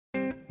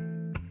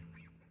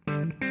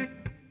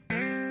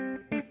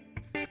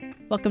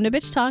Welcome to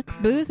Bitch Talk,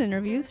 booze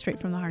interviews straight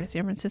from the heart of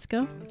San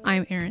Francisco.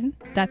 I'm Erin.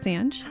 That's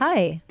Ange.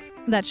 Hi.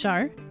 That's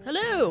Shar.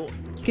 Hello.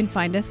 You can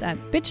find us at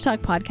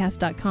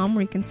bitchtalkpodcast.com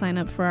where you can sign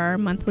up for our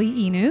monthly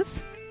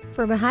e-news.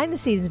 For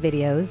behind-the-scenes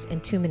videos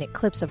and 2-minute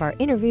clips of our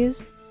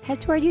interviews, head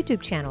to our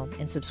YouTube channel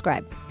and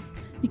subscribe.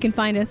 You can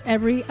find us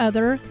every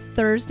other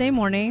Thursday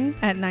morning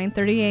at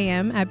 9:30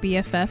 a.m. at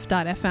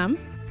BFF.fm.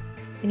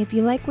 And if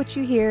you like what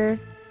you hear,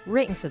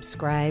 rate and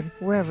subscribe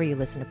wherever you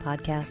listen to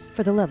podcasts.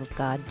 For the love of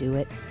God, do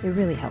it. It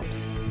really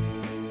helps.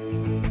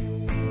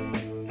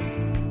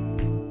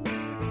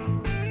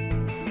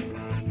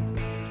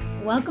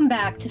 Welcome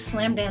back to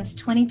Slamdance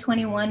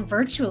 2021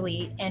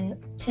 virtually. And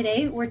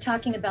today we're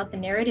talking about the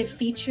narrative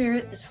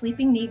feature, The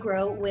Sleeping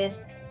Negro,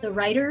 with the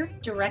writer,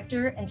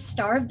 director, and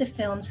star of the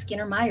film,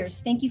 Skinner Myers.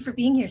 Thank you for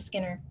being here,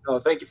 Skinner. Oh,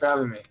 thank you for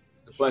having me.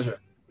 It's a pleasure.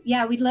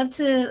 Yeah, we'd love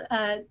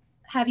to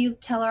have you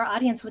tell our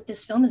audience what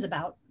this film is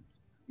about.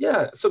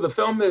 Yeah, so the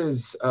film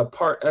is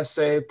part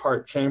essay,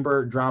 part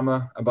chamber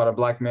drama about a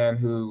Black man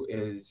who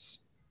is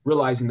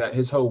realizing that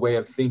his whole way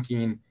of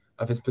thinking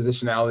of his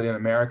positionality in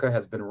America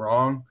has been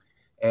wrong.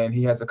 And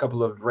he has a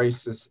couple of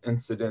racist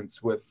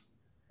incidents with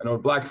an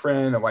old Black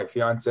friend, a white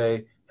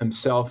fiance,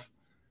 himself.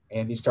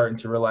 And he's starting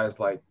to realize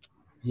like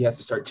he has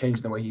to start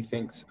changing the way he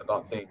thinks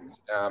about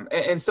things.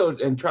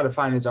 And try to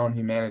find his own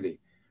humanity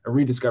or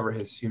rediscover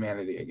his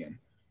humanity again.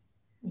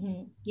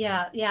 Mm-hmm.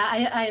 Yeah.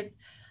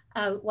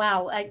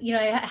 Wow. I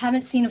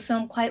haven't seen a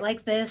film quite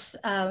like this,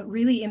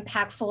 really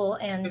impactful.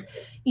 And,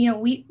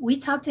 we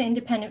talk to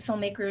independent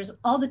filmmakers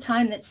all the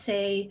time that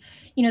say,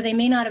 they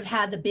may not have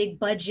had the big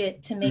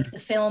budget to make the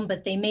film,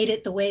 but they made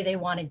it the way they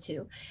wanted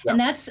to. Yeah. And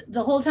that's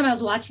the whole time I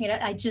was watching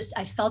it.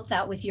 I felt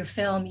that with your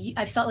film.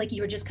 I felt like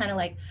you were just kind of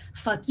like,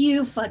 fuck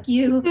you.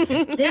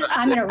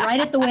 I'm going to write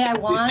it the way I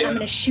want. Yeah. I'm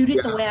going to shoot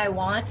it the way I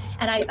want.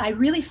 And I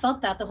really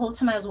felt that the whole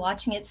time I was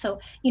watching it. So,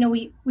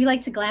 we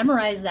like to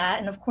glamorize that.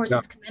 And of course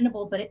it's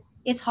commendable, but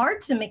it's hard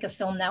to make a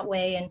film that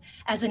way and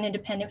as an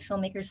independent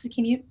filmmaker. So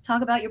can you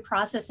talk about your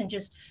process and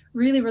just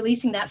really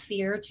releasing that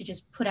fear to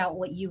just put out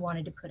what you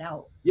wanted to put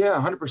out? Yeah,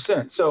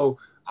 100%. So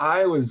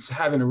I was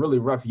having a really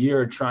rough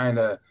year trying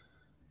to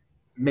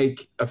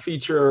make a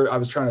feature. I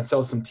was trying to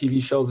sell some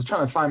TV shows. I was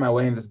trying to find my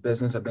way in this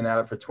business. I've been at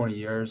it for 20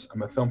 years.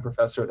 I'm a film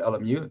professor at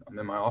LMU. I'm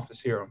in my office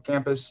here on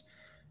campus.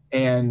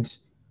 And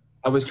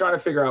I was trying to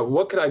figure out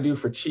what could I do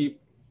for cheap.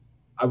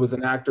 I was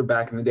an actor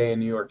back in the day in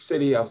New York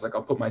City. I was like,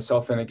 I'll put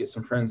myself in it, get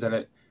some friends in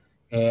it,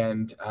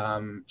 and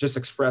just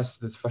express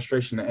this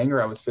frustration and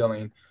anger I was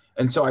feeling.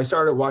 And so I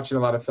started watching a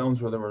lot of films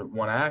where there were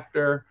one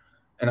actor,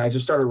 and I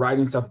just started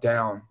writing stuff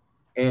down.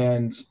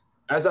 And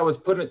as I was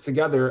putting it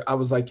together, I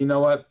was like, you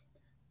know what?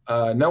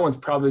 No one's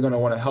probably going to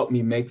want to help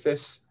me make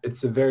this.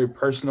 It's a very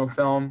personal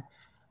film.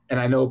 And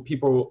I know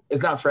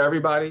it's not for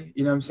everybody,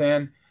 you know what I'm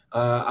saying?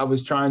 I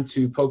was trying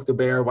to poke the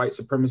bear, white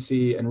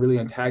supremacy, and really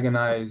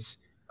antagonize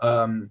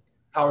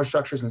power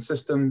structures and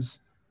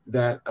systems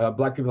that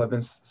Black people have been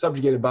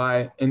subjugated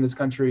by in this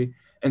country.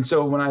 And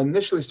so when I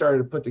initially started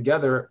to put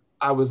together,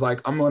 I was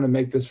like, I'm going to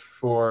make this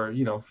for,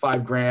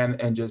 $5,000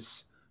 and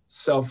just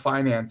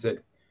self-finance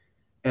it.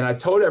 And I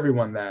told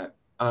everyone that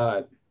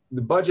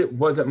the budget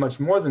wasn't much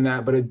more than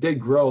that, but it did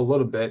grow a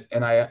little bit.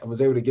 And I was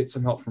able to get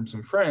some help from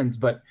some friends.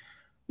 But,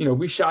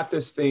 we shot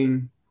this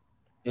thing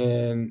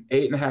in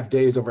 8.5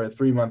 days over a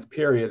 3-month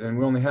period. And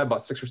we only had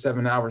about 6 or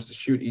 7 hours to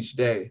shoot each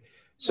day.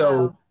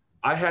 So wow.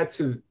 I had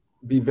to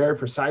be very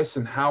precise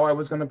in how I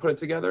was going to put it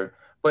together.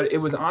 But it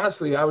was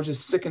honestly, I was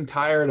just sick and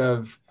tired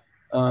of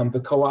the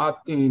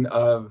co-opting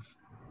of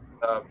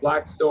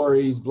Black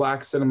stories,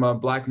 Black cinema,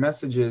 Black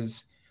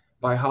messages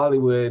by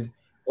Hollywood,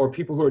 or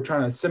people who are trying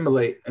to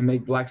assimilate and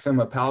make Black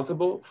cinema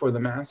palatable for the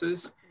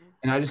masses.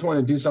 And I just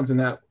wanted to do something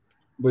that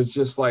was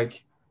just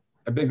like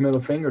a big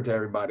middle finger to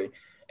everybody.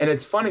 And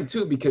it's funny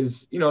too,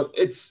 because,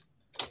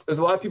 there's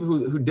a lot of people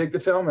who dig the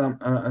film, and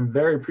I'm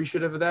very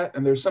appreciative of that.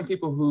 And there's some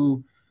people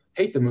who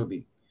hate the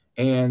movie.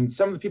 And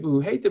some of the people who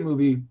hate the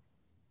movie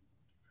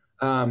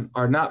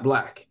are not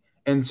Black.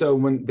 And so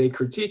when they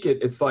critique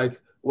it, it's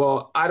like,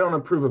 well, I don't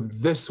approve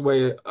of this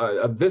way,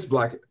 of this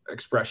Black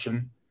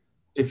expression.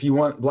 If you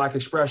want Black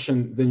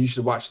expression, then you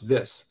should watch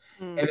this.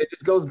 And it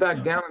just goes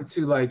back down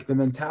to like the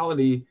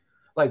mentality,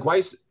 like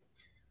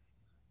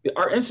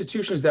our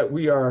institutions that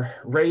we are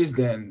raised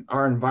in,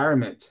 our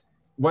environment,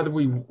 whether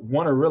we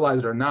want to realize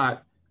it or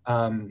not,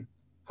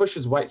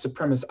 pushes white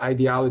supremacist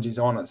ideologies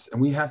on us. And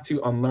we have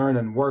to unlearn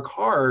and work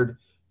hard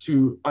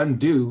to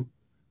undo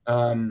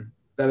that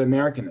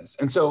Americanness.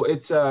 And so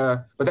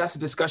but that's a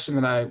discussion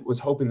that I was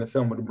hoping the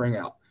film would bring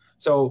out.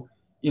 So,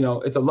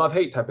 it's a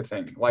love-hate type of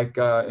thing, like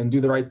in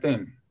Do the Right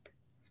Thing.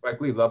 Spike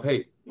Lee,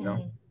 love-hate,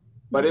 Mm-hmm.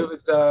 But it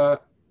was,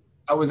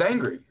 I was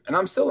angry, and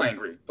I'm still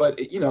angry. But,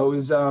 it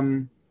was,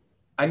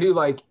 I knew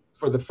like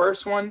for the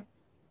first one,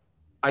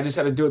 I just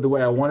had to do it the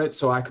way I wanted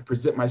so I could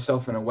present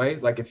myself in a way.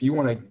 Like if you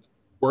want to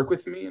work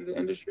with me in the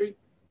industry,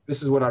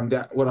 this is what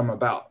I'm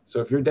about. So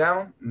if you're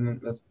down,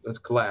 let's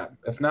collab.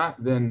 If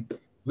not, then at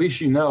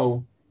least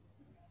where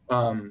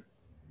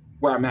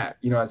I'm at,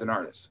 as an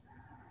artist.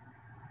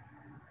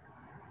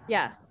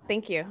 Yeah.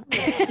 Thank you.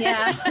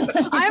 Yeah.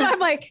 I'm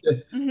like,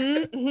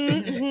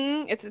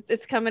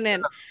 it's coming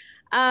in.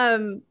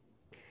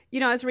 You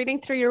know, I was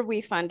reading through your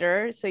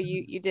WeFunder. So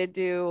you did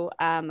do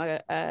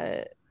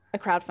a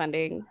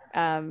crowdfunding.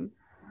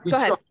 Go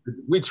ahead.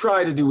 We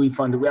tried to do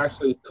WeFunder. We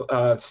actually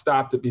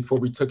stopped it before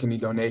we took any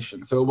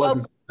donations, so it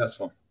wasn't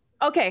successful.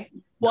 Okay.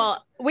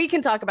 Well, we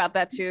can talk about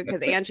that too,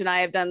 because Ange and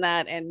I have done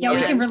that, and yeah,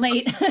 we can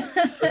relate.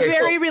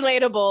 Very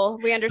relatable.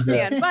 We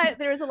understand, but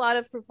there's a lot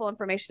of fruitful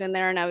information in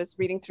there, and I was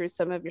reading through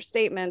some of your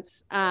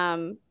statements.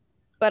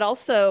 But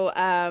also,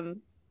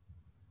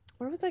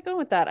 where was I going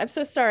with that? I'm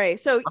so sorry.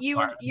 So you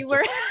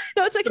were,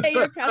 no, it's okay.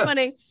 You're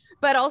crowdfunding,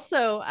 but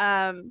also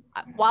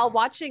while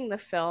watching the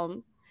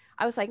film,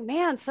 I was like,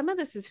 man, some of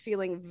this is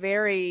feeling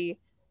very,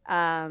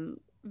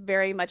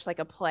 very much like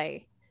a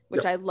play,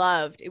 which I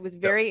loved. It was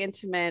very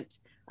intimate,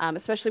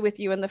 especially with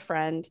you and the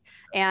friend.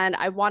 And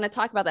I want to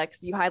talk about that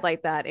because you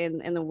highlight that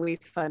in the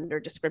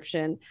WeFunder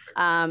description,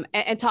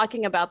 and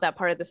talking about that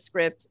part of the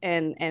script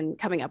and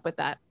coming up with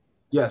that.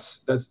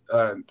 Yes, that's.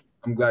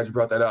 I'm glad you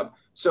brought that up.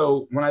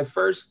 So when I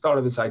first thought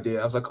of this idea,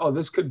 I was like, oh,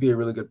 this could be a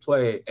really good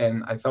play.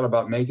 And I thought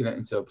about making it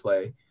into a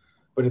play.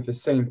 But at the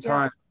same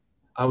time,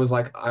 I was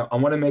like, I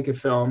want to make a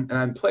film.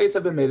 And plays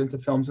have been made into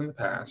films in the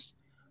past.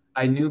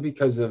 I knew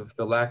because of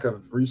the lack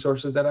of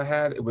resources that I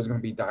had, it was going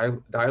to be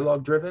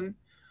dialogue driven.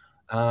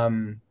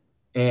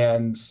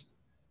 And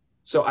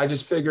so I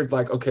just figured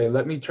like, okay,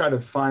 let me try to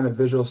find a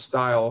visual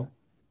style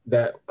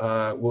that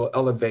will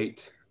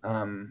elevate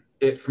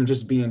it from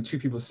just being two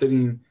people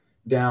sitting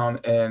down.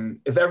 And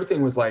if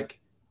everything was like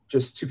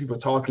just two people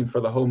talking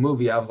for the whole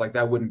movie, I was like,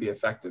 that wouldn't be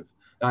effective.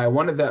 Now I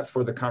wanted that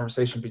for the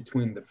conversation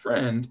between the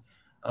friend,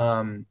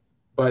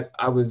 but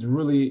I was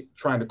really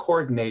trying to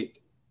coordinate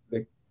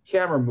the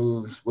camera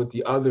moves with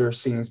the other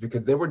scenes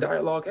because they were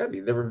dialogue heavy.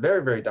 They were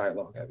very, very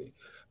dialogue heavy.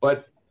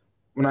 But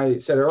when I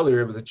said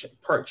earlier, it was a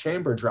part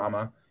chamber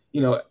drama,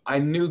 you know, I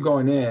knew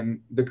going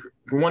in, the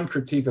one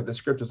critique of the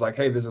script was like,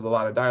 hey, this is a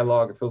lot of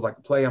dialogue. It feels like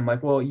a play. I'm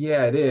like, well,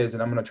 yeah, it is.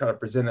 And I'm going to try to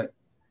present it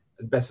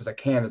as best as I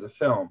can as a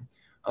film.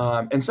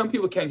 And some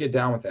people can't get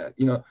down with that.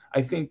 You know,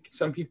 I think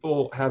some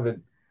people have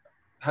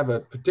a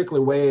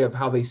particular way of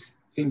how they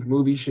think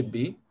movies should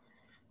be.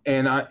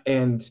 And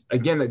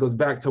again, that goes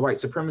back to white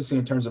supremacy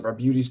in terms of our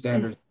beauty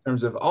standards, in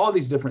terms of all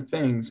these different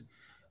things.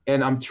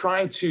 And I'm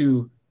trying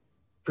to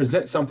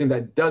present something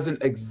that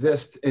doesn't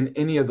exist in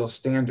any of those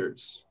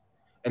standards.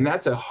 And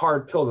that's a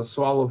hard pill to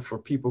swallow for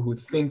people who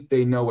think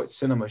they know what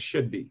cinema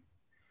should be,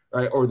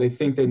 right? Or they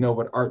think they know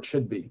what art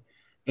should be.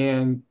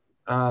 And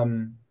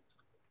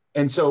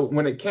so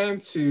when it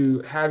came to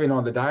having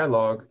all the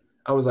dialogue,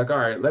 I was like, all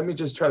right, let me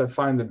just try to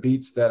find the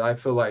beats that I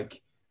feel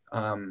like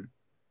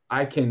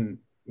I can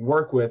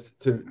work with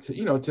to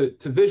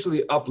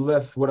visually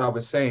uplift what I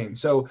was saying.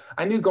 So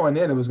I knew going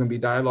in, it was going to be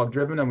dialogue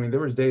driven. I mean, there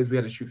was days we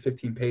had to shoot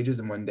 15 pages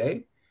in one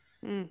day.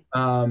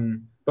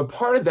 But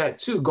part of that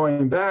too,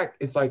 going back,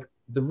 it's like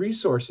the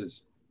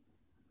resources.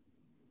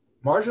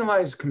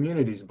 Marginalized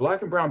communities,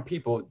 Black and brown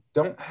people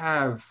don't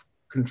have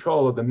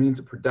control of the means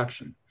of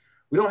production.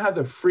 We don't have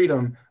the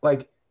freedom,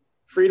 like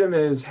freedom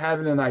is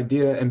having an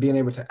idea and being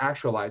able to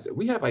actualize it.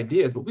 We have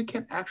ideas, but we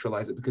can't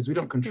actualize it because we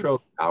don't control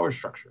the power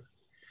structure.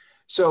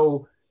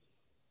 So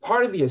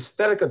part of the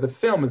aesthetic of the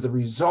film is a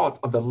result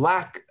of the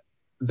lack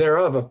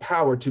thereof of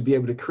power to be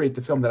able to create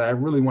the film that I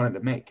really wanted to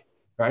make,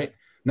 right?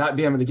 Not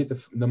being able to get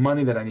the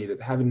money that I needed,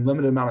 having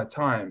limited amount of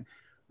time,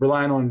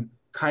 relying on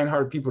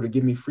kind-hearted people to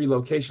give me free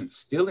locations,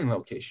 stealing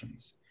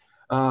locations.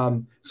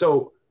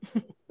 So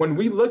when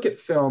we look at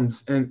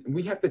films, and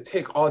we have to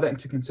take all that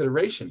into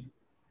consideration.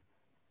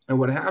 And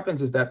what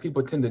happens is that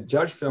people tend to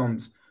judge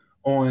films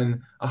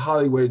on a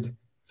Hollywood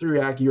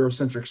 3-act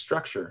Eurocentric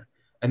structure.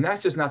 And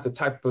that's just not the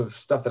type of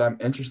stuff that I'm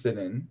interested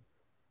in.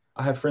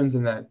 I have friends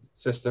in that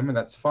system, and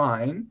that's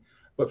fine.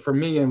 But for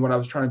me, and what I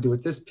was trying to do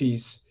with this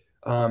piece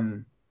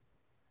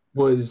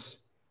was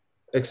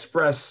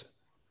express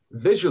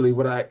visually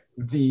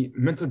the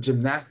mental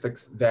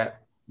gymnastics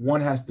that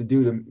one has to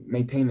do to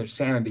maintain their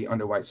sanity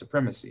under white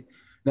supremacy.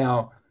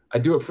 Now, I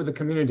do it for the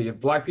community. If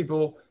Black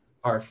people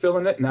are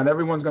feeling it, not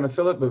everyone's going to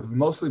feel it, but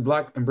mostly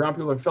Black and brown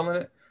people are feeling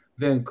it,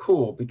 then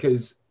cool,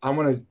 because I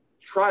want to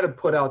try to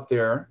put out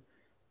there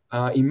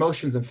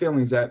emotions and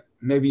feelings that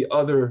maybe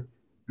other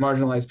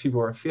marginalized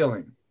people are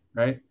feeling,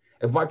 right?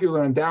 If white people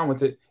aren't down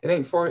with it, it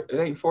ain't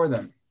for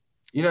them.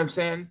 You know what I'm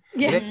saying?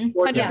 Yeah,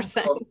 100%.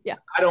 So yeah.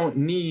 I don't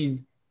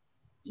need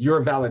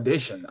your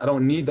validation. I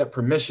don't need that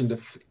permission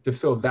to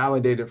feel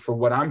validated for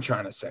what I'm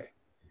trying to say.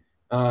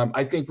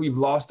 I think we've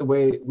lost the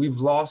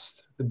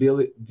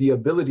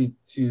ability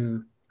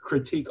to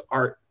critique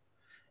art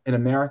in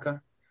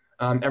America.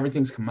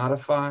 Everything's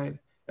commodified,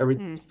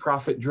 everything's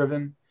profit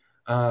driven.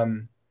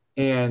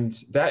 And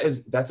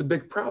that's a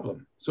big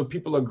problem. So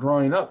people are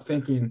growing up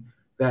thinking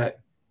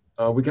that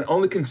we can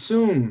only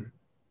consume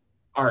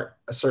art,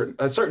 a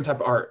certain type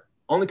of art,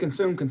 only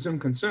consume.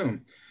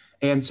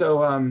 And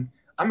so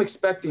I'm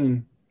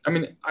expecting,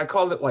 I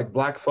call it like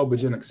Black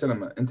phobogenic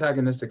cinema,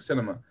 antagonistic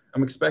cinema.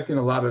 I'm expecting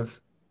a lot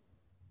of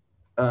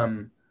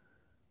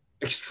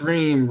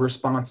extreme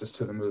responses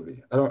to the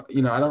movie. I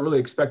don't really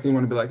expect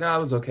anyone to be like, oh, it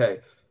was okay.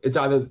 It's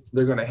either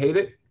they're going to hate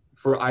it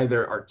for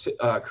either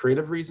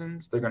creative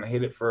reasons, they're going to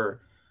hate it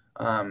for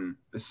the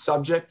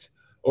subject,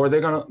 or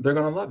they're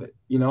gonna love it,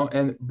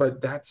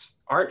 but that's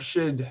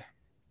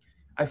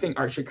I think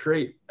art should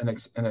create an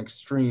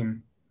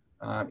extreme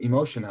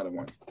emotion out of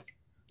one.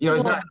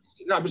 It's not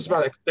just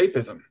about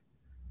escapism,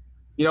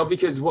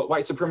 because what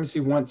white supremacy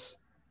wants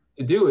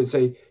to do is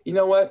say, you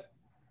know what?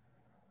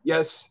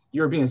 Yes,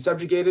 you're being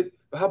subjugated,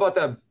 but how about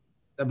that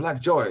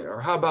Black joy?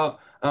 Or how about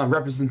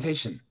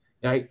representation,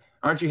 right?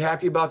 Aren't you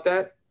happy about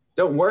that?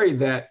 Don't worry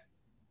that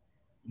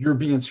you're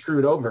being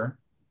screwed over,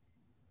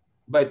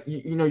 but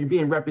you're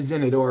being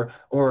represented, or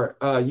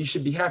you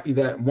should be happy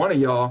that one of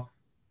y'all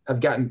have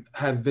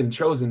been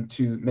chosen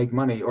to make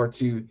money or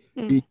to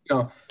be,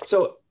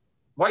 so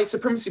white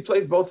supremacy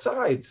plays both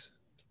sides,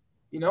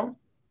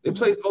 it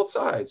plays both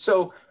sides.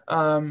 So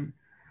I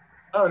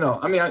don't know.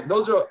 I mean,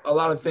 those are a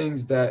lot of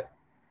things that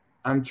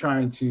I'm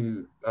trying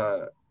to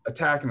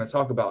attack and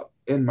talk about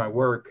in my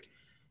work.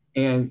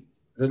 And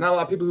there's not a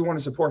lot of people who want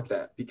to support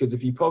that, because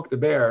if you poke the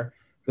bear,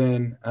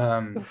 then,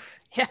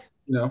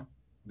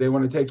 they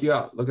want to take you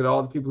out. Look at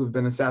all the people who've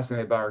been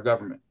assassinated by our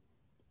government.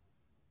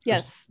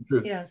 Yes.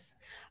 Yes.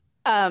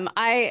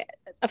 A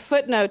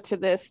footnote to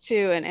this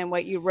too, and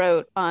what you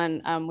wrote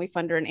on We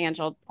Funder and Ange,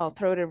 I'll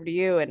throw it over to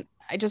you. And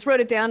I just wrote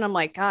it down. I'm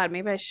like, God,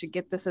 maybe I should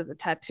get this as a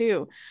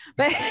tattoo,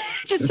 but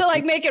just to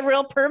like make it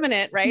real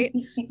permanent, right?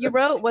 You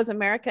wrote, was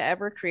America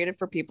ever created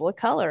for people of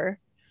color?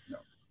 No.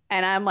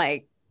 And I'm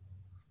like,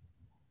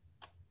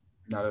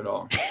 not at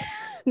all.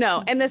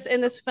 No. And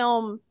this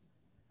film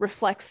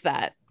reflects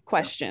that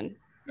question.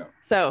 No.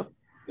 So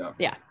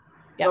yeah.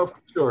 No, for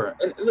sure.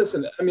 And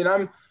listen, I mean,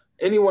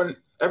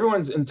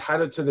 everyone's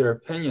entitled to their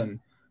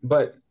opinion,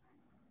 but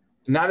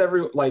not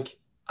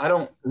I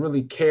don't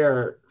really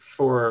care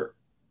for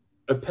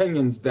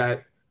opinions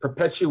that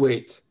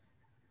perpetuate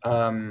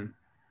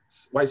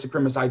white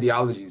supremacist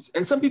ideologies.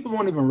 And some people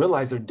won't even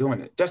realize they're doing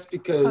it just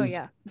because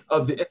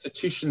of the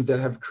institutions that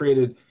have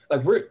created,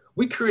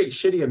 we create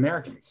shitty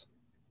Americans.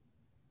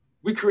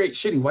 We create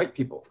shitty white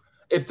people.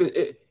 If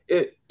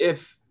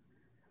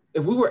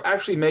we were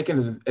actually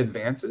making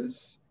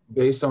advances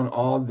based on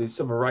all the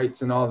civil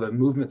rights and all the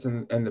movements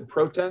and the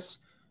protests,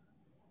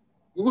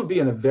 we would be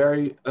in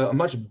a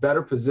much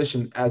better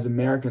position as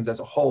Americans as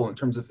a whole in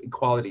terms of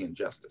equality and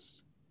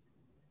justice.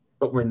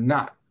 But we're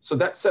not. So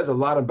that says a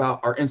lot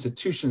about our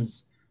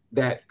institutions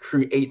that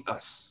create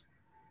us,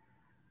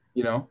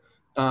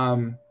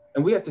 and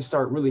we have to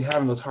start really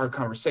having those hard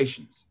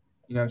conversations,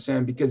 you know what I'm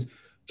saying? Because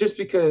just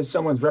because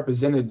someone's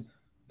represented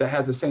that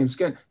has the same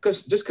skin,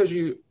 because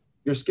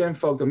your skin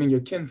folk, your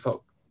kin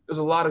folk. There's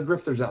a lot of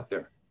grifters out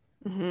there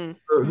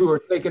who are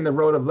taking the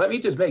road of, let me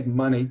just make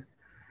money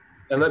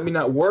and let me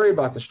not worry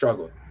about the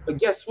struggle. But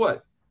guess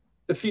what?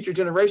 The future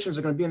generations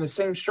are going to be in the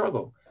same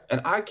struggle. And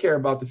I care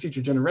about the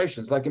future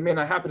generations. Like, it may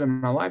not happen in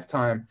my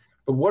lifetime,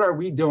 but what are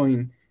we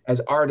doing as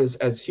artists,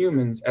 as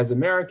humans, as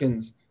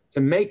Americans to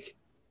make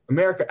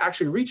America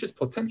actually reach its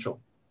potential?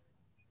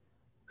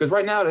 Because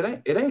right now it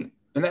ain't,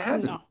 and it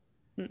hasn't.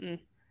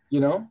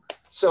 No.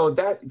 So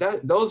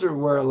those are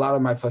where a lot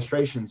of my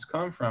frustrations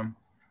come from.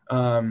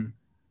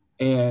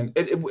 And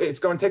it's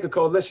going to take a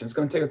coalition. It's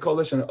going to take a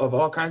coalition of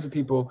all kinds of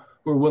people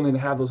who are willing to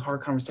have those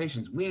hard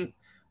conversations.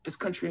 This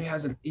country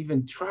hasn't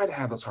even tried to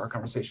have those hard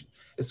conversations.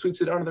 It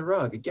sweeps it under the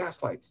rug. It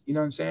gaslights. You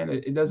know what I'm saying?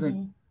 It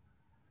doesn't.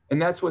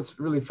 And that's what's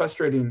really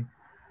frustrating.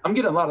 I'm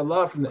getting a lot of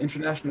love from the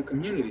international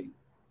community.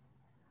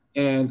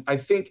 And I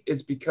think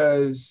it's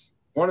because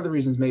one of the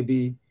reasons may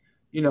be,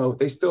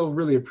 they still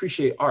really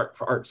appreciate art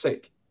for art's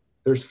sake.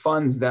 There's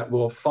funds that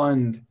will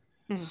fund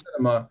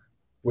cinema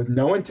with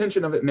no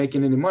intention of it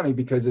making any money,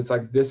 because it's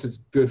like, this is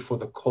good for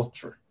the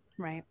culture.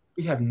 Right.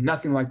 We have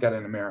nothing like that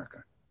in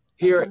America.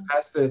 Here, it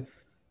has to,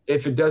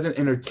 if it doesn't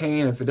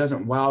entertain, if it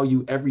doesn't wow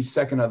you every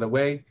second of the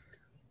way,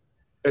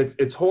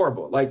 it's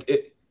horrible.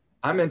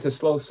 I'm into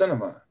slow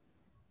cinema.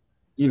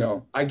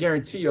 I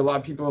guarantee you a lot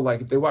of people,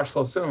 if they watch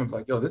slow cinema,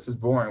 like, yo, this is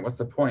boring. What's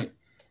the point?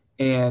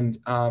 And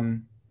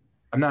I'm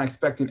not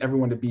expecting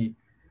everyone to be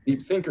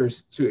deep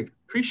thinkers to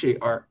appreciate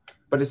art,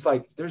 but it's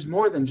like, there's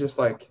more than just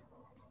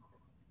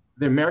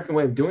the American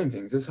way of doing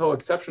things. This whole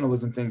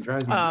exceptionalism thing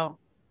drives me. Oh,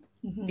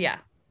 yeah.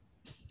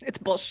 It's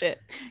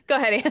bullshit. Go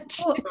ahead, Ange.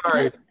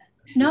 Sorry.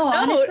 No,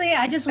 honestly,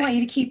 I just want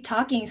you to keep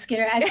talking,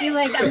 Skitter. I feel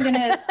like I'm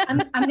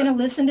gonna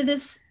listen to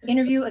this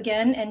interview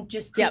again and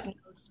just take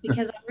notes,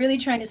 because I'm really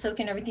trying to soak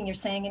in everything you're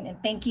saying. And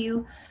thank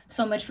you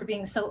so much for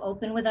being so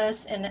open with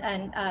us. And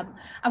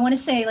I want to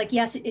say,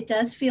 yes, it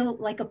does feel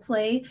like a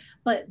play,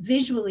 but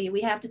visually we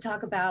have to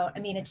talk about.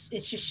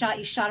 It's just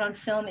you shot on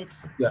film.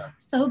 It's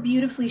so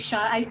beautifully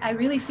shot. I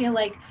really feel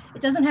like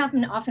it doesn't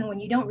happen often when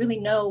you don't really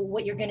know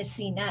what you're going to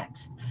see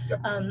next.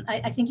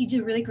 I think you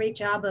do a really great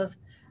job of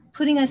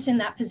putting us in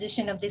that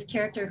position of this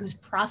character who's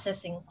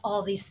processing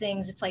all these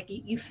things. It's like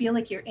you feel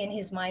like you're in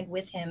his mind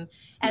with him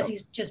as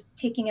he's just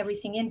taking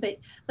everything in. But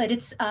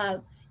it's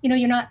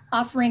you're not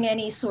offering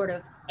any sort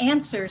of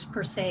answers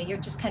per se. You're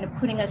just kind of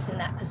putting us in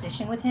that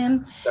position with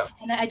him. Yeah.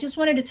 And I just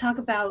wanted to talk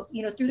about,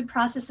 through the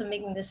process of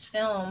making this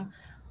film,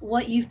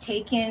 what you've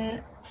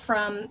taken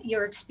from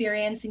your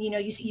experience. And,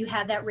 you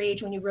had that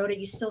rage when you wrote it,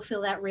 you still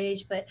feel that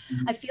rage, but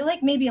I feel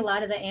like maybe a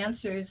lot of the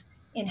answers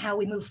in how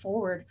we move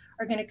forward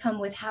are going to come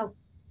with how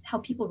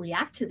people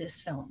react to this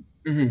film.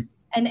 Mm-hmm.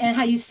 And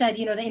how you said,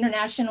 the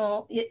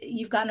international,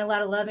 you've gotten a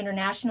lot of love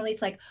internationally.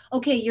 It's like,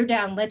 okay, you're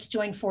down, let's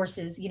join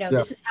forces.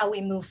 This is how we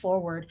move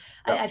forward.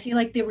 I feel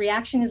like the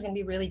reaction is going to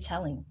be really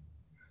telling.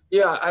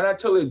 Yeah, and I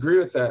totally agree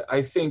with that.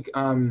 I think,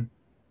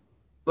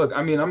 look,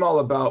 I mean, I'm all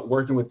about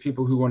working with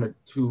people who want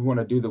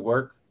to do the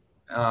work,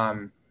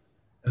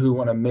 who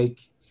want to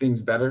make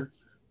things better.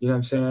 You know what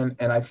I'm saying?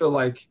 And I feel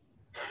like,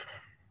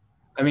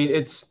 I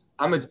mean,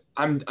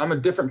 I'm a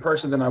different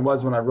person than I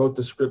was when I wrote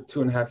the script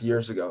 2.5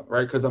 years ago,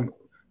 right? Because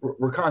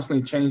we're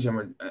constantly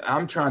changing.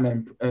 I'm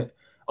trying to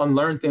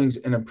unlearn things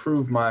and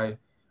improve my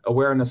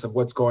awareness of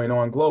what's going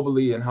on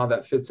globally and how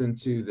that fits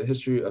into the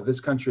history of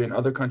this country and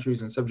other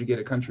countries and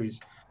subjugated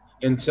countries.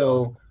 And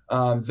so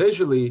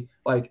visually,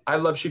 like, I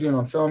love shooting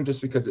on film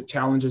just because it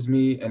challenges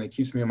me and it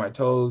keeps me on my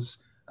toes.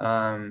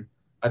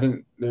 I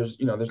think there's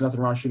nothing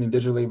wrong shooting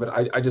digitally,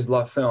 but I just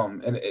love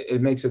film, and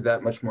it makes it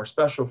that much more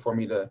special for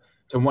me to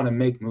want to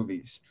make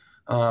movies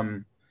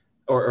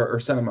or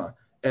cinema.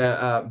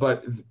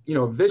 But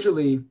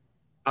visually,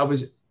 I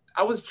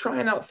was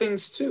trying out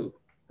things too,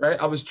 right?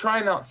 I was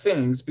trying out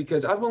things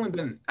because I've only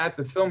been at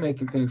the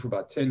filmmaking thing for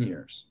about 10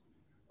 years.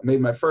 I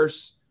made my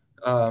first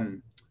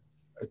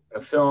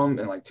a film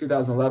in like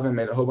 2011,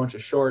 made a whole bunch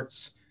of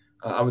shorts.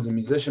 I was a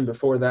musician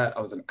before that.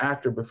 I was an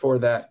actor before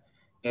that.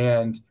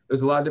 And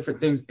there's a lot of different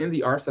things in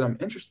the arts that I'm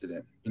interested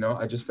in.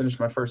 I just finished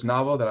my first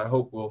novel that I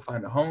hope will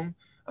find a home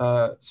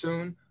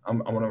soon. I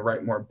want to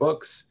write more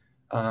books.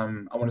 I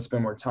want to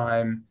spend more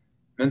time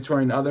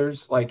mentoring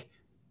others. Like,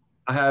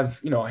 I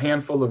have, a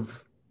handful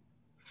of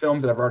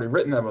films that I've already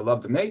written that I would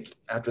love to make.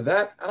 After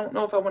that, I don't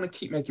know if I want to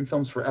keep making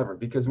films forever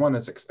because, one,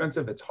 it's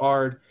expensive, it's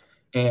hard.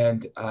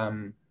 And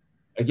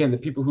again, the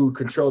people who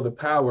control the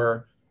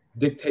power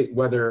dictate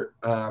whether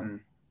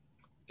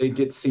it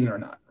gets seen or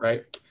not,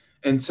 right?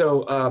 And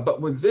so, but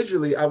with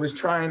visually, I was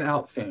trying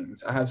out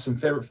things. I have some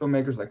favorite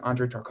filmmakers like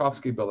Andrei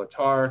Tarkovsky, Béla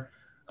Tarr,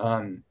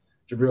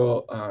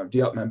 Jabril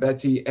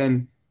Diop-Mambety.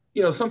 And,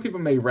 some people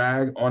may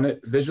rag on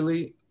it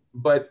visually,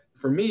 but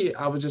for me,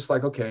 I was just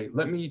like, okay,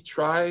 let me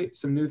try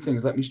some new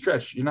things. Let me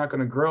stretch. You're not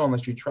going to grow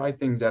unless you try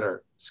things that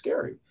are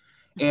scary.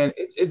 And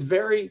it's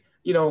very,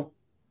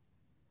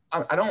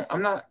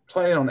 I'm not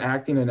planning on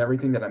acting in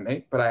everything that I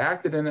make, but I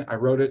acted in it. I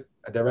wrote it.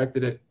 I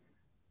directed it.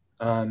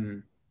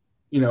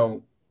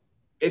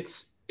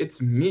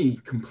 It's me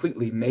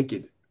completely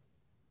naked.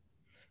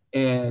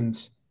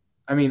 And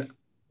I mean,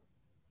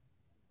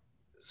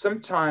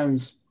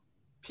 sometimes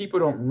people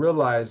don't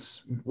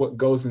realize what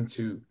goes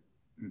into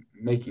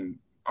making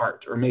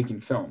art or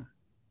making film.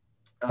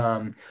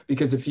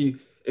 Because if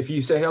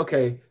you say,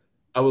 okay,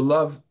 I would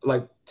love,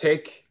 like,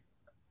 take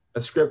a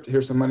script,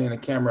 here's some money and a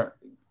camera,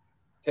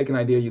 take an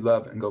idea you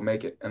love and go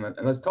make it. And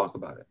let's talk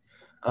about it.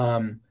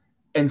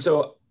 And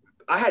so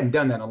I hadn't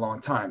done that in a long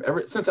time.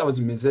 Ever since I was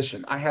a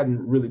musician, I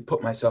hadn't really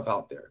put myself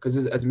out there. Because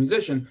as a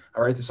musician,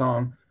 I write the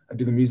song, I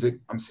do the music,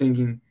 I'm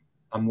singing,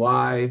 I'm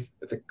live.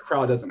 If the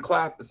crowd doesn't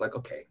clap, it's like,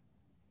 okay,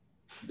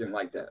 didn't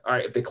like that. All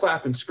right, if they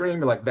clap and scream,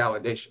 you're like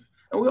validation.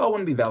 And we all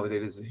want to be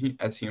validated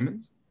as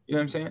humans. You know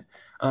what I'm saying?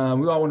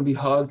 We all want to be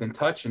hugged and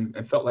touched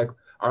and felt like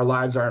our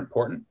lives are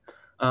important.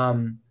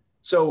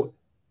 So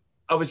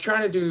I was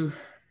trying to do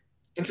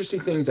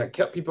interesting things that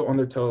kept people on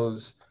their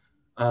toes.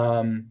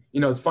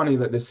 It's funny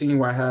that the scene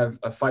where I have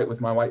a fight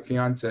with my white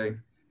fiance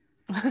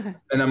and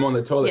I'm on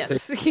the toilet.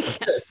 Yes.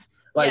 Yes.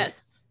 Like,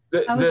 yes.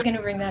 I was going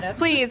to bring that up.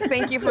 Please.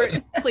 Thank you for,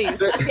 please.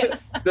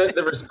 Yes.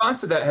 The response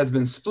to that has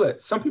been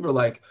split. Some people are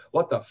like,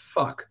 what the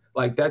fuck?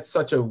 Like, that's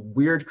such a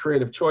weird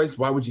creative choice.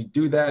 Why would you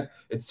do that?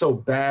 It's so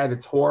bad.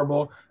 It's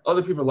horrible.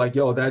 Other people are like,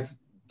 yo, that's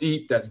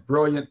deep. That's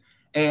brilliant.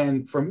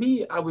 And for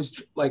me, I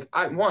was like,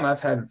 I've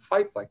had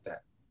fights like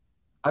that.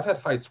 I've had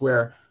fights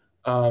where,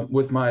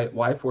 with my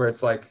wife, where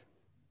it's like,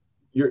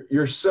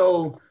 you're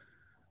so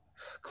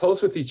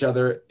close with each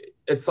other.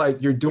 It's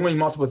like you're doing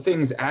multiple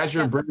things as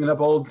you're bringing up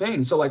old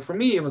things. So like for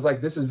me, it was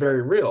like, this is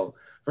very real.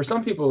 For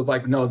some people, it was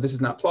like, no, this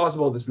is not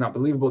plausible. This is not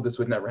believable. This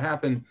would never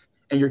happen.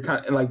 And you're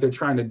kind of like, they're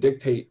trying to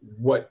dictate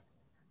what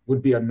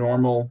would be a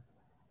normal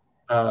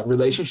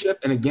relationship.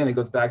 And again, it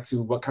goes back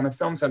to what kind of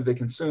films have they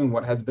consumed,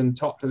 what has been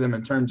taught to them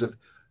in terms of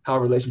how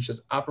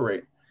relationships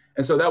operate.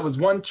 And so that was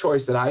one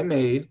choice that I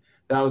made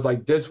that I was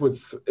like, this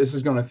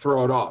is going to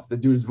throw it off. The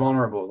dude's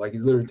vulnerable. Like,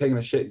 he's literally taking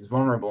a shit. He's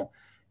vulnerable.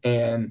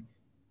 And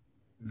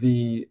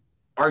the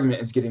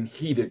argument is getting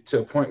heated to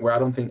a point where I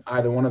don't think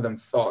either one of them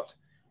thought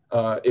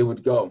it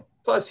would go.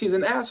 Plus, he's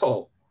an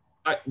asshole.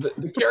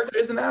 The character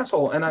is an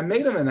asshole, and I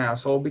made him an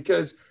asshole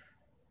because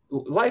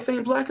life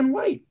ain't black and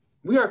white.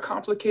 We are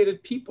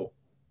complicated people.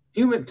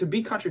 To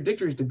be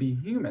contradictory is to be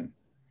human.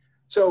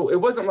 So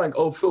it wasn't like,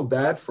 oh, feel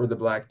bad for the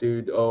black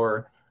dude,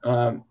 or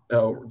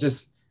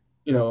just,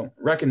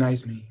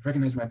 recognize me,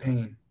 recognize my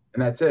pain,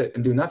 and that's it,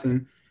 and do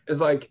nothing. It's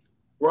like,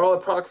 we're all a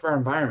product of our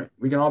environment.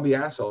 We can all be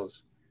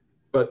assholes,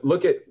 but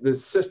look at the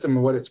system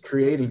and what it's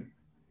creating,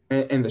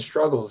 and the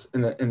struggles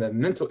and the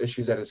mental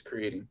issues that it's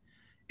creating.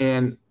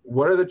 And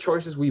what are the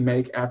choices we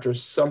make after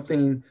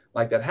something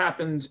like that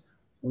happens?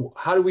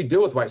 How do we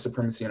deal with white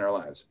supremacy in our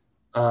lives?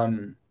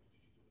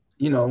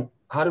 You know,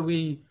 how do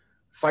we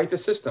fight the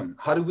system?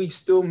 How do we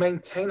still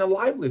maintain a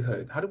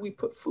livelihood? How do we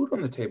put food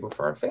on the table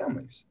for our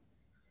families?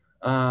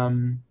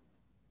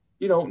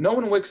 You know, no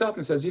one wakes up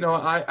and says, you know,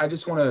 I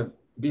just want to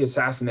be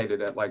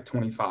assassinated at like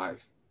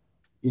 25,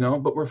 you know,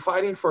 but we're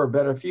fighting for a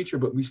better future,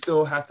 but we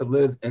still have to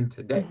live in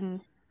today. Mm-hmm.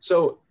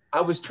 So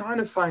I was trying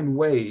to find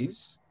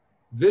ways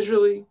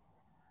visually,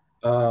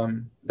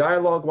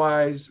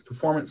 dialogue-wise,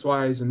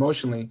 performance-wise,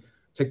 emotionally,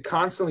 to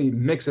constantly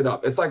mix it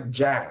up. It's like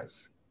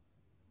jazz,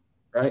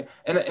 right?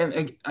 And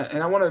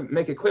I want to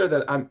make it clear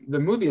that the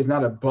movie is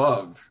not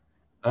above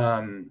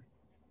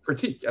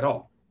critique at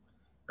all,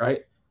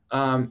 right?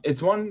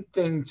 It's one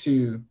thing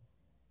to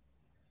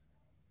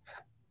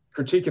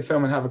critique a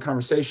film and have a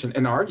conversation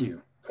and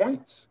argue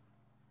points.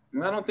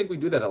 I don't think we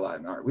do that a lot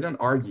in art. We don't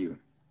argue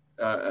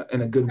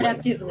in a good way.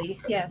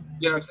 Productively, yeah.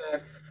 You know what I'm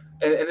saying?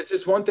 And it's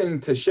just one thing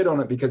to shit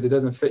on it because it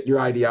doesn't fit your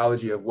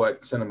ideology of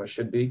what cinema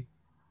should be,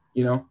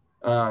 you know?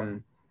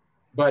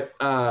 But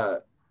I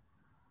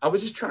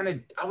was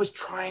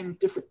trying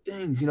different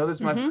things. You know, this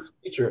is my first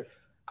feature.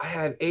 I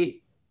had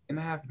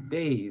 8.5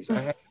 days. I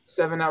had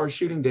 7-hour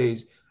shooting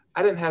days.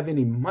 I didn't have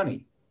any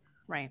money.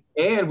 Right.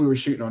 And we were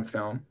shooting on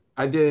film.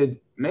 I did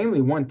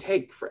mainly one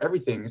take for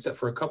everything, except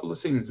for a couple of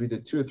scenes. We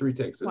did 2 or 3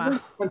 takes. It was like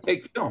one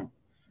take film.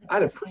 I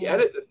had to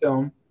pre-edit the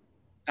film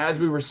as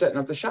we were setting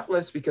up the shot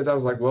list because I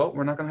was like, well,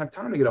 we're not going to have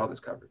time to get all this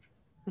coverage.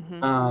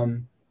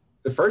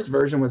 The first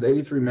version was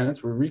 83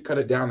 minutes. We recut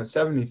it down to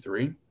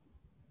 73.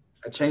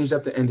 I changed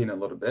up the ending a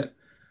little bit.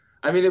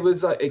 I mean, it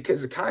was like,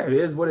 because it kind of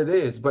is what it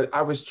is, but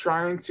I was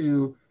trying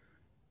to,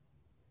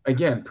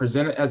 again,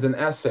 present it as an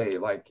essay,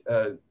 like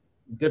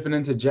dipping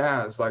into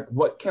jazz. Like,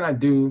 what can I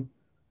do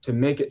to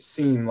make it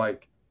seem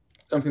like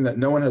something that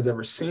no one has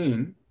ever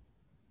seen?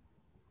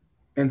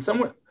 And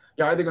someone,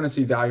 you're either going to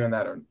see value in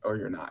that or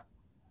you're not.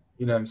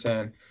 You know what I'm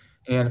saying?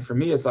 And for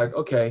me, it's like,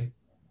 okay,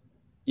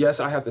 yes,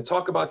 I have to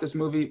talk about this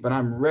movie, but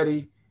I'm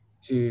ready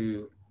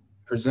to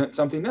present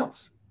something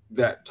else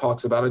that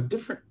talks about a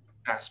different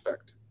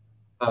aspect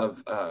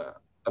of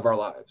our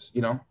lives,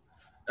 you know?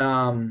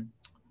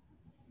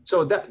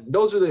 So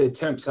those are the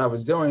attempts I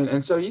was doing.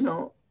 And so, you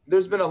know,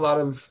 there's been a lot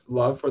of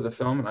love for the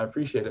film and I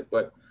appreciate it,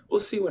 but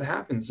we'll see what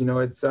happens. You know,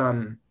 it's,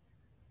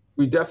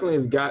 we definitely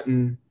have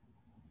gotten,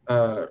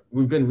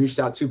 we've been reached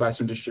out to by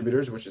some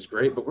distributors, which is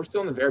great, but we're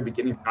still in the very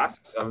beginning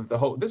process of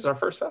this is our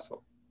first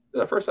festival. This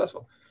is our first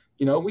festival.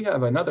 You know, we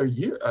have another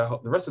year, the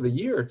rest of the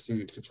year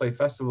to play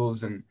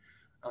festivals. And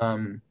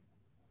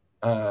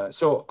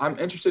so I'm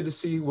interested to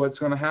see what's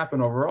going to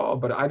happen overall,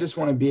 but I just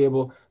want to be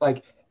able,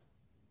 like,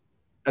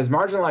 as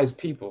marginalized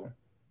people,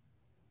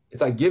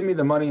 it's like, give me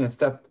the money and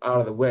step out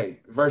of the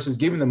way versus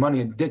give me the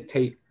money and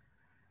dictate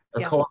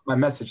or co-opt my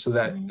message so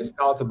that it's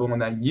palatable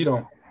and that you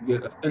don't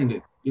get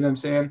offended. You know what I'm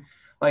saying?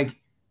 Like,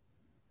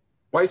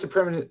 white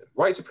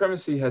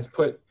supremacy has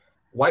put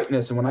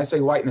whiteness, and when I say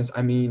whiteness,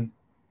 I mean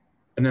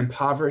an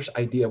impoverished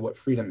idea of what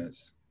freedom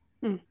is.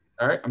 All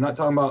right? I'm not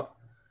talking about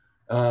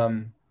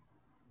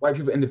white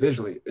people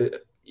individually.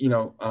 You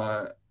know,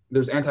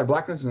 there's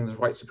anti-blackness and there's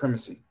white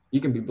supremacy.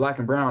 You can be black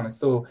and brown and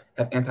still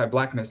have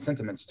anti-blackness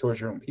sentiments towards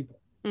your own people.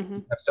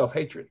 Have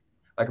self-hatred.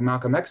 Like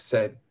Malcolm X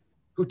said,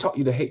 who taught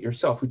you to hate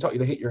yourself? Who taught you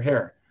to hate your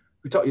hair?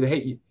 Who taught you to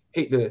hate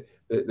the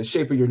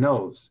shape of your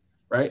nose,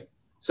 right?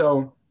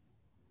 So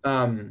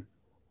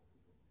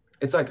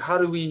it's like,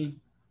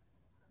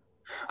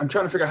 I'm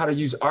trying to figure out how to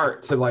use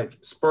art to like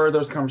spur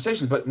those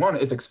conversations, but one,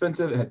 it's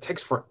expensive and it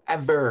takes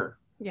forever.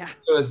 Yeah.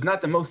 So it's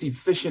not the most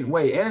efficient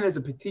way. And it is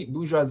a petite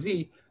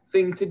bourgeoisie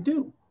thing to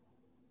do,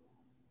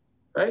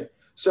 right?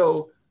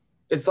 So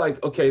it's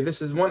like, okay,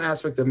 this is one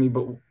aspect of me,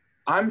 but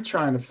I'm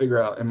trying to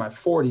figure out in my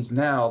 40s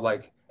now,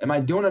 like, am I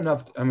doing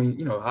enough? I mean,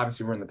 you know,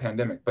 obviously we're in the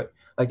pandemic, but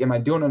like, am I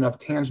doing enough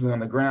tangibly on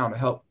the ground to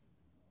help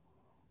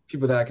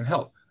people that I can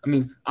help? I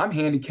mean, I'm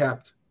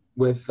handicapped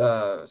with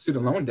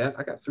student loan debt.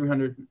 I got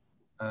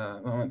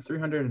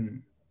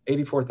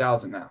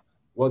 $384,000 now.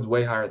 Was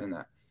way higher than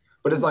that.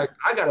 But it's like,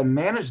 I got to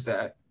manage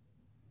that.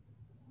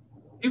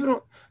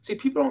 People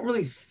don't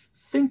really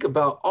think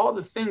about all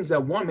the things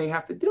that one may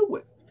have to deal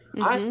with.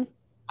 I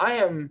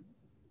am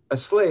a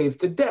slave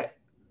to debt.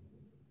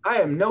 I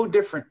am no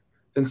different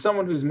than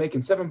someone who's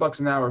making $7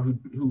 an hour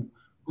who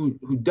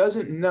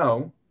doesn't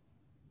know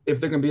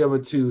if they're going to be able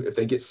to, if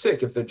they get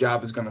sick, if their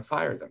job is going to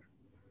fire them.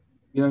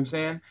 You know what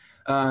I'm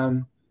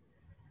saying?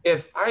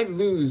 If I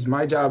lose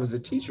my job as a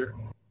teacher,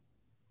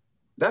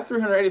 that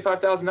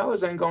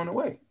 $385,000 ain't going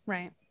away.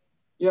 Right.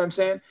 You know what I'm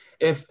saying?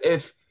 If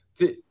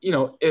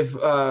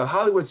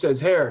Hollywood says,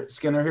 here,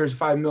 Skinner, here's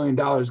 $5 million,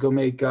 go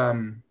make,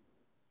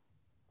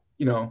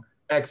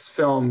 X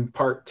film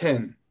part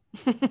 10.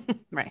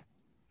 Right.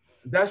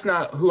 That's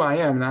not who I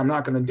am, and I'm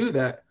not going to do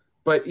that.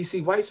 But you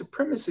see, white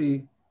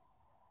supremacy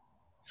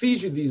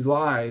feeds you these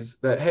lies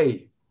that,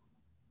 hey,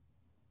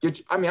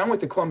 I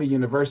went to Columbia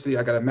University.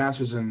 I got a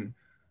master's in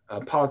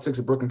politics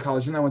at Brooklyn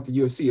College, and I went to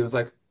USC. It was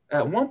like,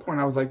 at one point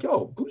I was like,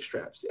 yo,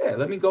 bootstraps. Yeah,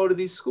 let me go to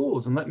these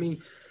schools and let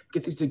me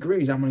get these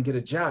degrees. I'm going to get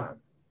a job,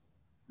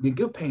 be a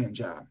good paying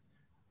job.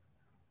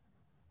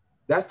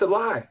 That's the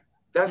lie.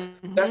 That's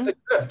the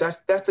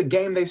grift. That's the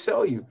game they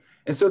sell you.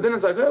 And so then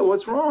it's like, oh,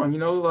 what's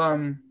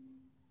wrong?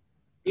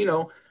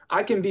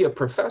 I can be a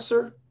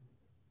professor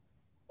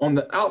on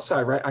the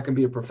outside, right? I can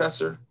be a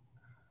professor,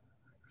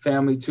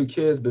 family, 2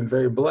 kids, been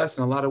very blessed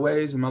in a lot of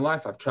ways in my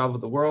life. I've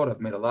traveled the world. I've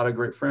made a lot of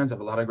great friends. I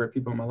have a lot of great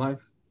people in my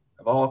life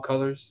of all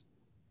colors,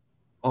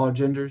 all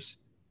genders,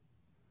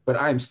 but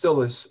I am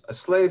still a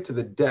slave to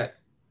the debt.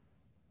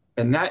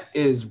 And that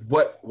is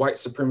what white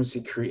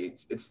supremacy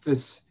creates. It's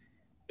this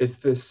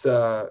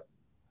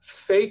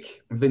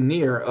fake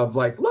veneer of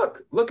like,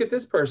 look at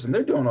this person,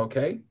 they're doing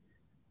okay.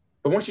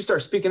 But once you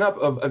start speaking up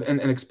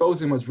and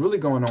exposing what's really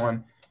going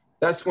on,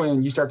 that's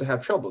when you start to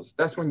have troubles.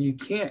 That's when you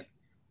can't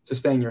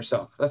sustain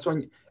yourself. That's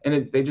when,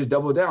 they just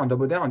double down.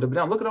 Look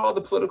at all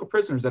the political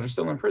prisoners that are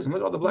still in prison.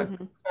 Look at all the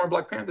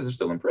Black Panthers are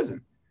still in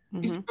prison.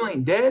 These people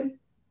ain't dead.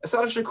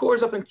 Assata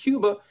Shakur's up in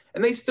Cuba,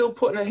 and they still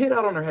putting a hit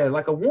out on her head,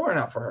 like a warrant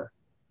out for her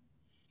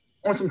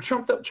on some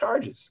trumped up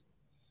charges.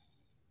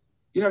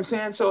 You know what I'm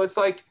saying? So it's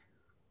like,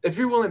 if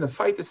you're willing to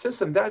fight the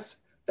system, that's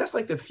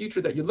like the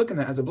future that you're looking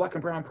at as a Black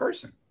and brown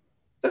person.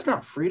 That's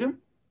not freedom.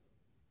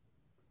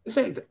 This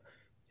ain't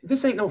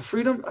no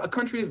freedom. A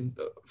country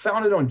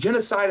founded on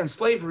genocide and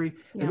slavery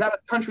is not a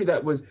country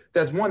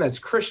that's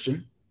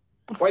Christian.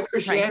 White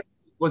Christianity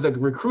was a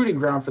recruiting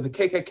ground for the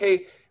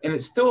KKK, and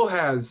it still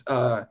has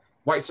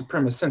white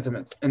supremacist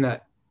sentiments in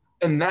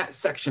that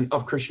section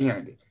of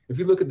Christianity. If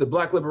you look at the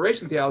Black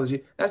liberation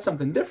theology, that's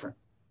something different.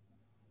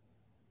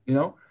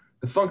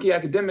 The funky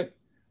academic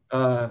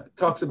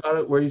talks about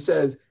it, where he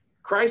says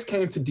Christ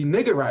came to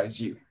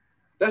deniggerize you.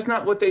 That's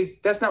not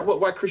what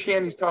white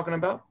Christianity is talking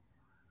about,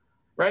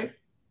 right?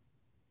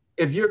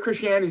 If your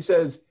Christianity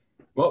says,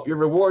 well, your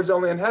reward's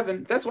only in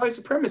heaven, that's white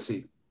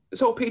supremacy. This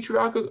whole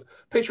patriarchal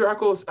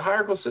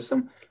hierarchical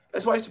system,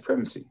 that's white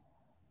supremacy.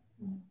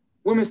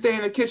 Women stay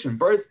in the kitchen,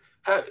 birth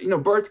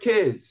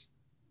kids.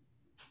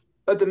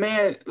 Let the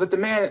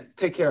man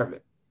take care of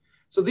it.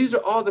 So these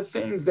are all the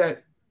things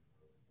that,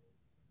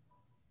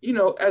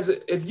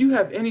 if you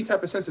have any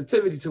type of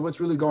sensitivity to what's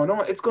really going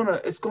on, it's gonna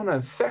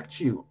affect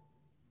you.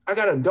 I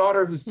got a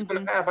daughter who's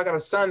 2.5. I got a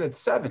son that's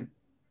 7.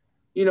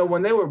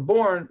 When they were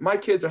born, my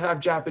kids are half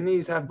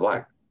Japanese, half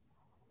Black,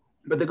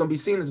 but they're gonna be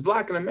seen as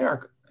Black in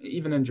America,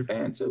 even in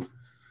Japan too.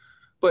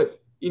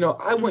 But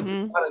I went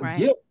through a lot of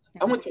guilt.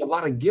 I went through a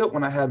lot of guilt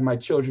when I had my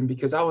children,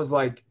 because I was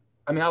like,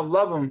 I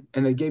love them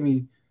and they gave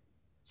me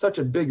such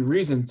a big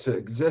reason to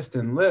exist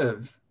and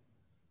live.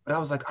 But I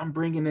was like, I'm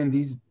bringing in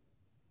these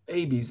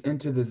babies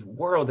into this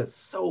world that's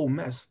so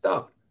messed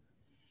up.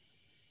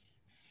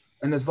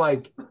 And it's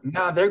like,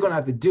 now they're going to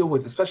have to deal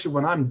with, especially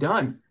when I'm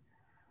done,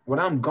 when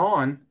I'm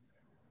gone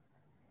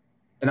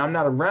and I'm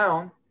not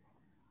around,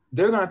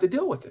 they're going to have to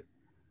deal with it.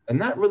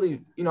 And that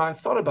really, I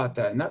thought about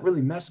that, and that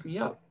really messed me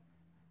up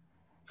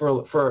for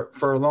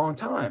a long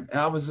time. And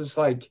I was just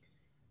like,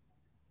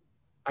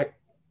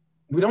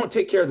 we don't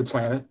take care of the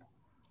planet.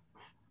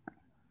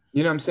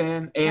 You know what I'm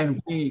saying?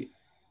 And we,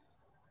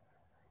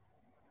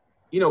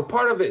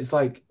 part of it is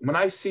like, when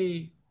I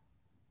see,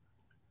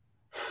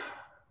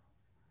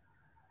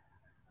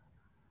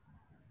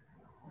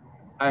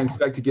 I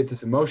expect to get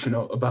this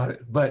emotional about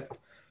it, but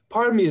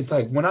part of me is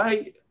like, when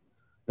I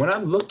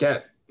look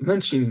at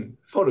lynching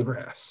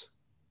photographs,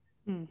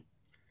 the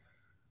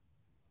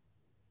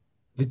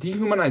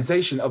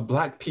dehumanization of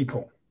Black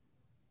people,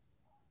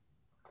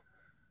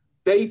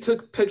 they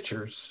took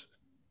pictures,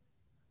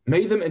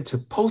 made them into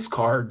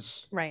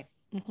postcards,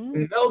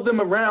 and mailed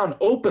them around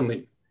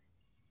openly.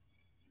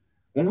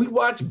 When we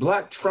watch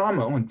Black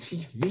trauma on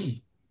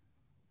TV,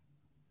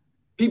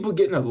 people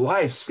getting their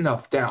life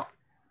snuffed out,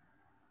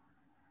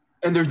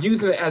 and they're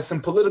using it as some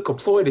political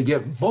ploy to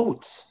get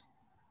votes.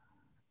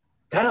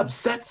 That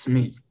upsets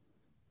me.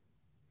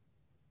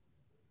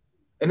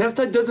 And if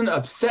that doesn't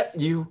upset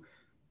you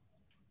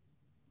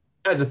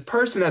as a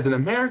person, as an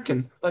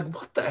American, like,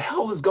 what the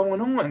hell is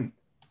going on?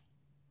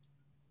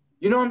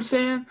 You know what I'm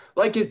saying?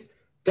 Like,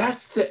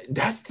 that's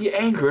the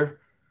anger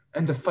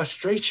and the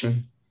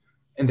frustration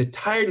and the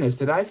tiredness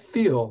that I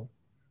feel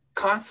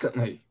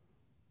constantly.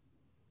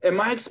 And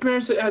my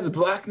experience as a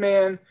Black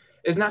man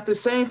is not the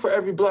same for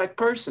every Black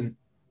person.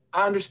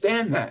 I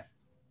understand that.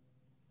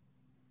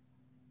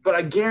 But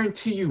I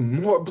guarantee you,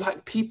 more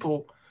Black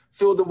people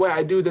feel the way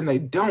I do than they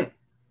don't.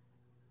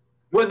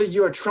 Whether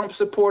you're a Trump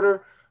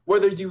supporter,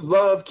 whether you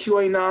love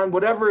QAnon,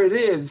 whatever it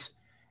is,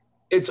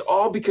 it's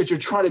all because you're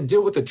trying to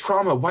deal with the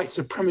trauma of white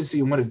supremacy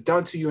and what it's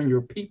done to you and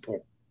your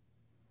people.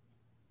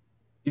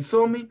 You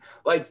feel me?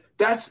 Like,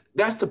 that's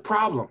the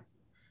problem.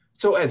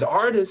 So as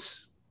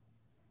artists,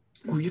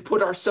 when you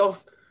put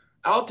ourselves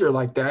out there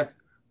like that,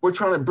 we're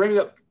trying to bring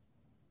up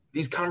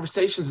these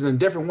conversations in a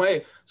different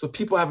way so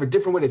people have a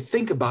different way to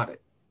think about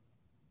it.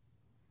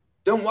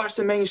 Don't watch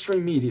the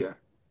mainstream media.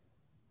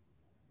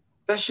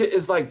 That shit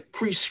is like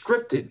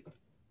pre-scripted.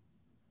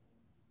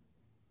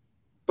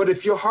 But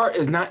if your heart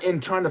is not in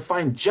trying to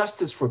find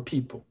justice for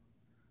people,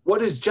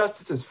 what is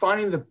justice? Is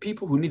finding the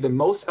people who need the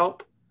most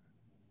help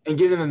and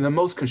getting them the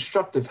most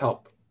constructive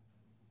help.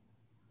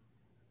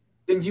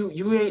 Then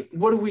you ain't,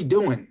 what are we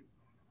doing?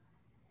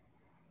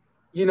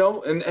 You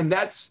know, and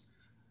that's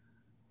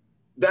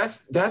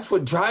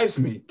what drives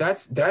me.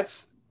 That's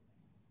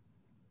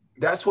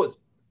what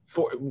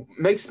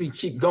makes me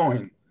keep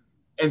going.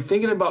 And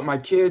thinking about my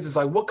kids is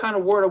like, what kind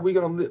of world are we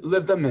going to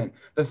live them in?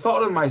 The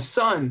thought of my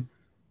son,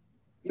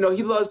 you know,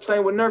 he loves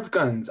playing with Nerf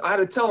guns. I had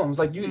to tell him, it's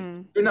like, you're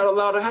not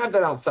allowed to have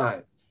that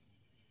outside.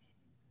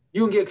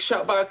 You can get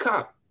shot by a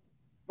cop.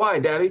 Why,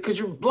 Daddy? Because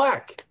you're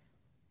black.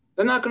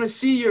 They're not going to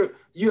see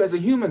you as a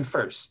human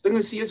first. They're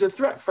going to see you as a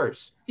threat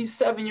first. He's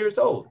 7 years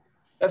old.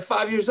 At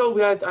 5 years old,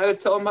 I had to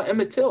tell him about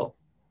Emmett Till.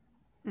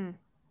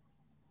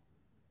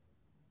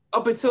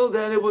 Up until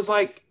then, it was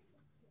like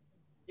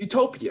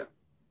utopia.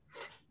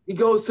 He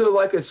goes to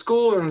like a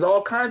school and there's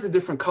all kinds of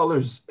different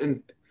colors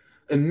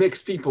and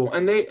mixed people,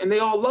 and they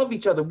all love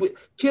each other.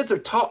 Kids are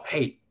taught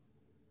hate.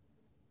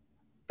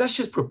 That's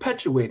just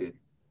perpetuated.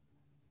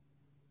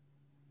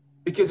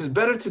 Because it's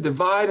better to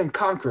divide and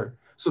conquer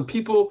so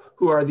people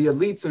who are the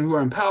elites and who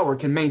are in power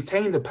can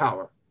maintain the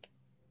power.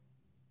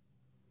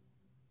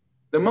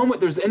 The moment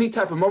there's any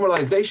type of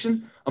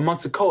mobilization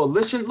amongst a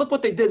coalition, look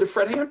what they did to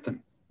Fred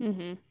Hampton.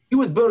 He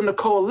was building a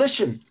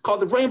coalition. It's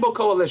called the Rainbow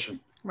Coalition.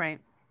 Right.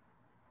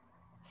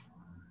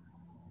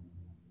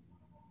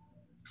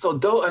 So,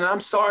 and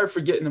I'm sorry for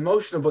getting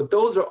emotional, but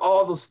those are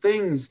all those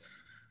things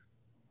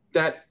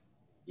that,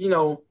 you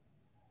know,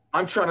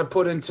 I'm trying to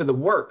put into the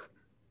work.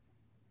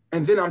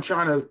 And then I'm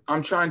trying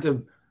to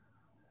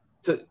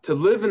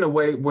live in a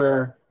way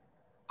where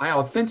I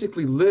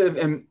authentically live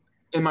in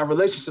my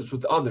relationships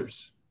with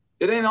others.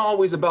 It ain't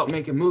always about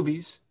making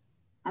movies.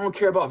 I don't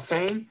care about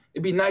fame.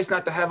 It'd be nice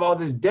not to have all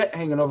this debt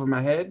hanging over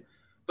my head.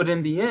 But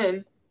in the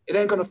end, it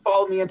ain't going to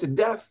follow me into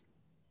death.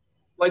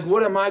 Like,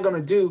 what am I going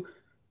to do?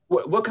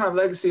 What kind of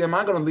legacy am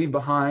I going to leave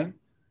behind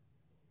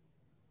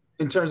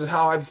in terms of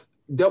how I've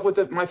dealt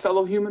with my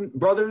fellow human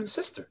brother and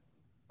sister?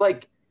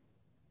 Like,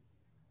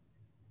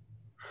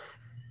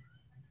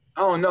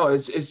 I don't know.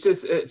 It's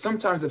just,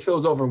 sometimes it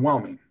feels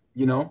overwhelming,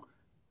 you know?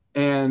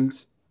 And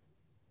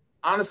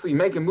honestly,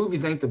 making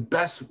movies ain't the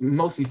best,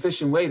 most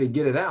efficient way to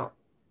get it out.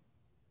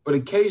 But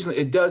occasionally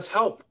it does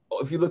help.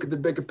 If you look at the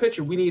bigger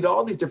picture, we need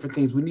all these different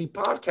things. We need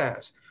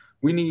podcasts.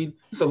 We need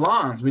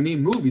salons. We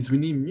need movies. We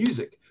need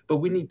music. But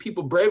we need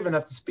people brave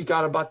enough to speak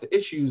out about the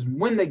issues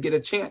when they get a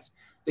chance.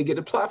 They get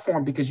a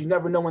platform, because you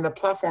never know when that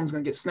platform is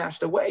going to get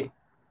snatched away.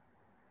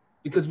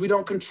 Because we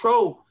don't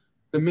control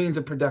the means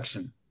of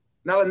production.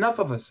 Not enough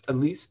of us, at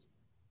least.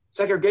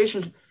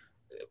 Segregation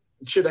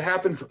should have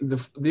happened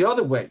the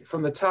other way,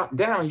 from the top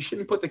down. You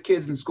shouldn't put the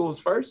kids in schools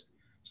first.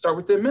 Start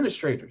with the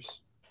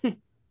administrators.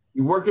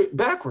 You work it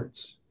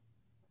backwards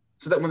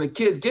so that when the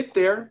kids get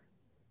there,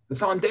 the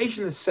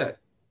foundation is set.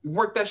 You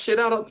work that shit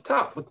out up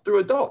top through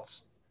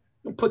adults.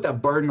 Don't put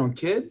that burden on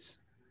kids.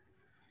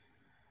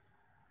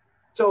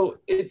 So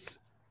it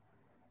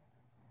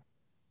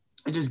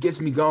just gets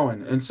me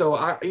going. And so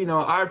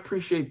I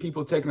appreciate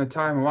people taking the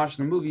time and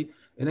watching the movie.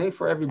 It ain't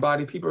for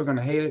everybody. People are going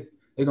to hate it.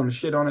 They're going to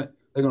shit on it.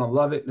 They're going to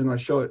love it. They're going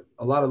to show it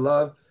a lot of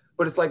love.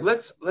 But it's like,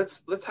 let's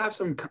have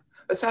some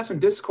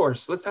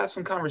discourse. Let's have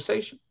some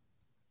conversation.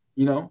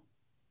 You know,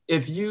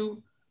 if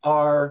you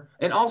are,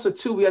 and also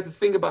too, we have to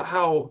think about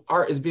how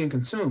art is being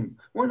consumed.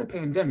 We're in a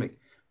pandemic.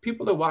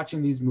 People are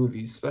watching these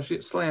movies, especially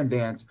at Slam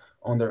Dance,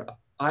 on their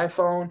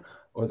iPhone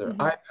or their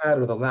iPad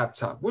or the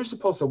laptop. We're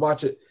supposed to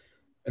watch it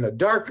in a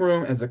dark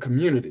room as a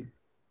community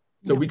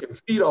so we can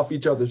feed off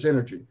each other's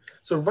energy.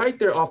 So right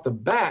there off the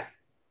bat,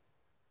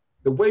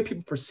 the way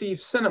people perceive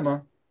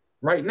cinema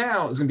right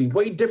now is going to be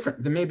way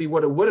different than maybe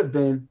what it would have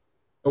been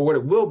or what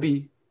it will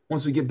be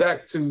once we get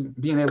back to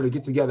being able to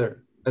get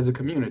together as a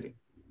community.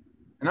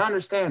 And I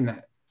understand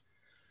that.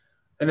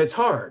 And it's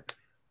hard.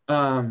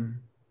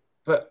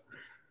 But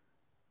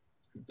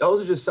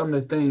those are just some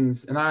of the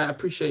things, and I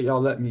appreciate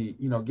y'all letting me,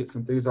 get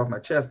some things off my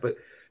chest, but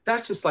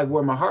that's just like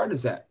where my heart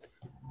is at.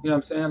 You know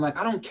what I'm saying? Like,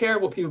 I don't care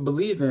what people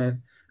believe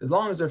in, as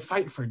long as they're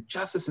fighting for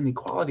justice and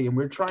equality, and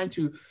we're trying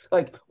to,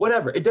 like,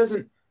 whatever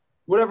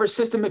whatever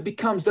system it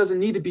becomes doesn't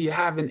need to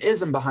have an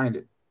ism behind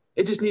it.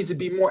 It just needs to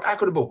be more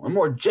equitable and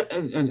more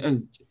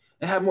and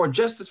have more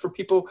justice for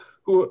people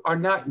who are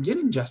not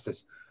getting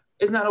justice.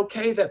 It's not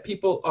okay that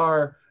people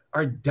are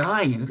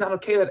dying. It's not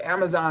okay that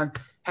Amazon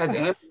has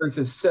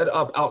ambulances set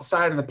up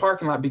outside in the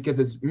parking lot because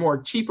it's more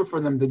cheaper for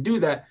them to do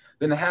that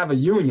than to have a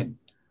union,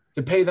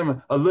 to pay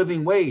them a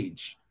living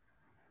wage.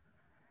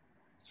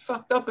 It's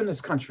fucked up in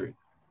this country.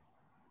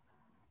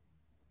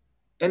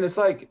 And it's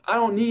like, I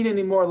don't need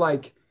any more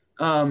like,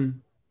 let's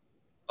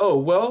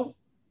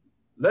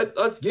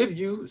give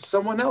you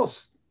someone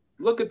else.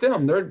 Look at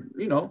them. They're,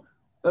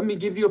 let me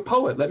give you a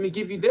poet. Let me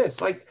give you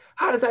this. Like,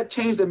 how does that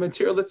change the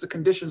materialistic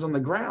conditions on the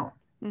ground?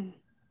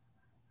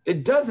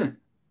 It doesn't.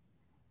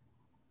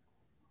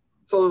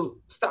 So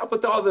stop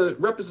with all the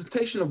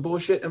representational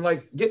bullshit and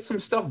like get some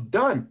stuff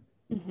done.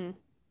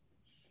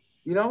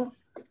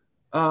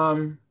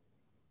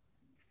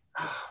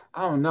 I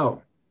don't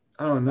know.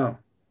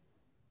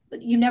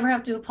 But you never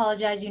have to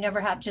apologize. You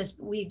never have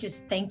we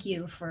just thank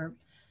you for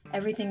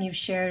everything you've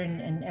shared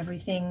and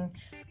everything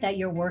that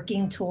you're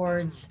working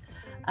towards.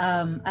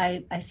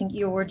 I think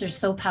your words are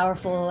so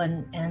powerful,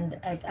 and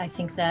I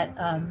think that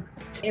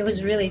it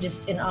was really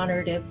just an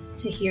honor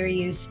to hear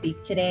you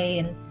speak today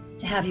and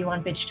to have you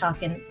on Bitch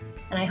Talk, and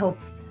I hope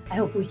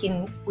we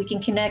can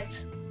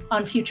connect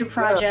on future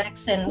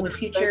projects and with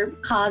future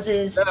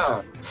causes.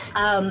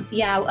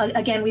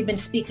 Again, we've been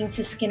speaking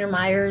to Skinner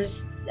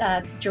Myers,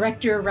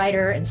 director,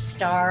 writer, and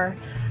star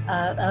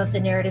of the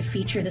narrative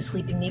feature, The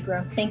Sleeping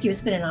Negro. Thank you. It's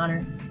been an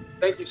honor.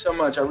 Thank you so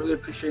much. I really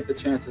appreciate the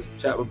chance to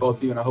chat with both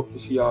of you, and I hope to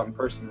see y'all in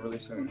person really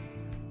soon.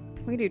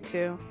 We do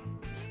too.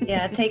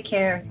 Yeah, take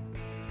care.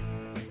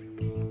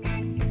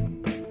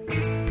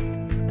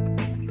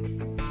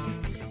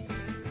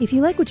 If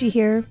you like what you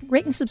hear,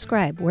 rate and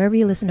subscribe wherever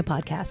you listen to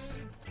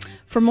podcasts.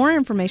 For more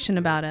information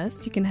about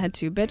us, you can head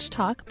to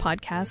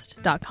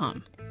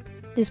bitchtalkpodcast.com.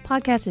 This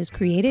podcast is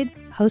created,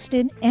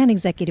 hosted, and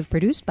executive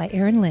produced by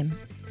Aaron Lim.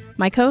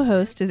 My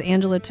co-host is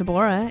Angela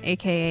Tabora,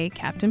 aka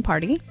Captain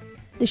Party.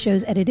 The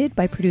show's edited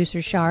by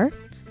producer Shar.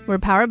 We're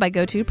powered by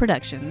GoTo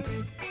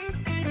Productions.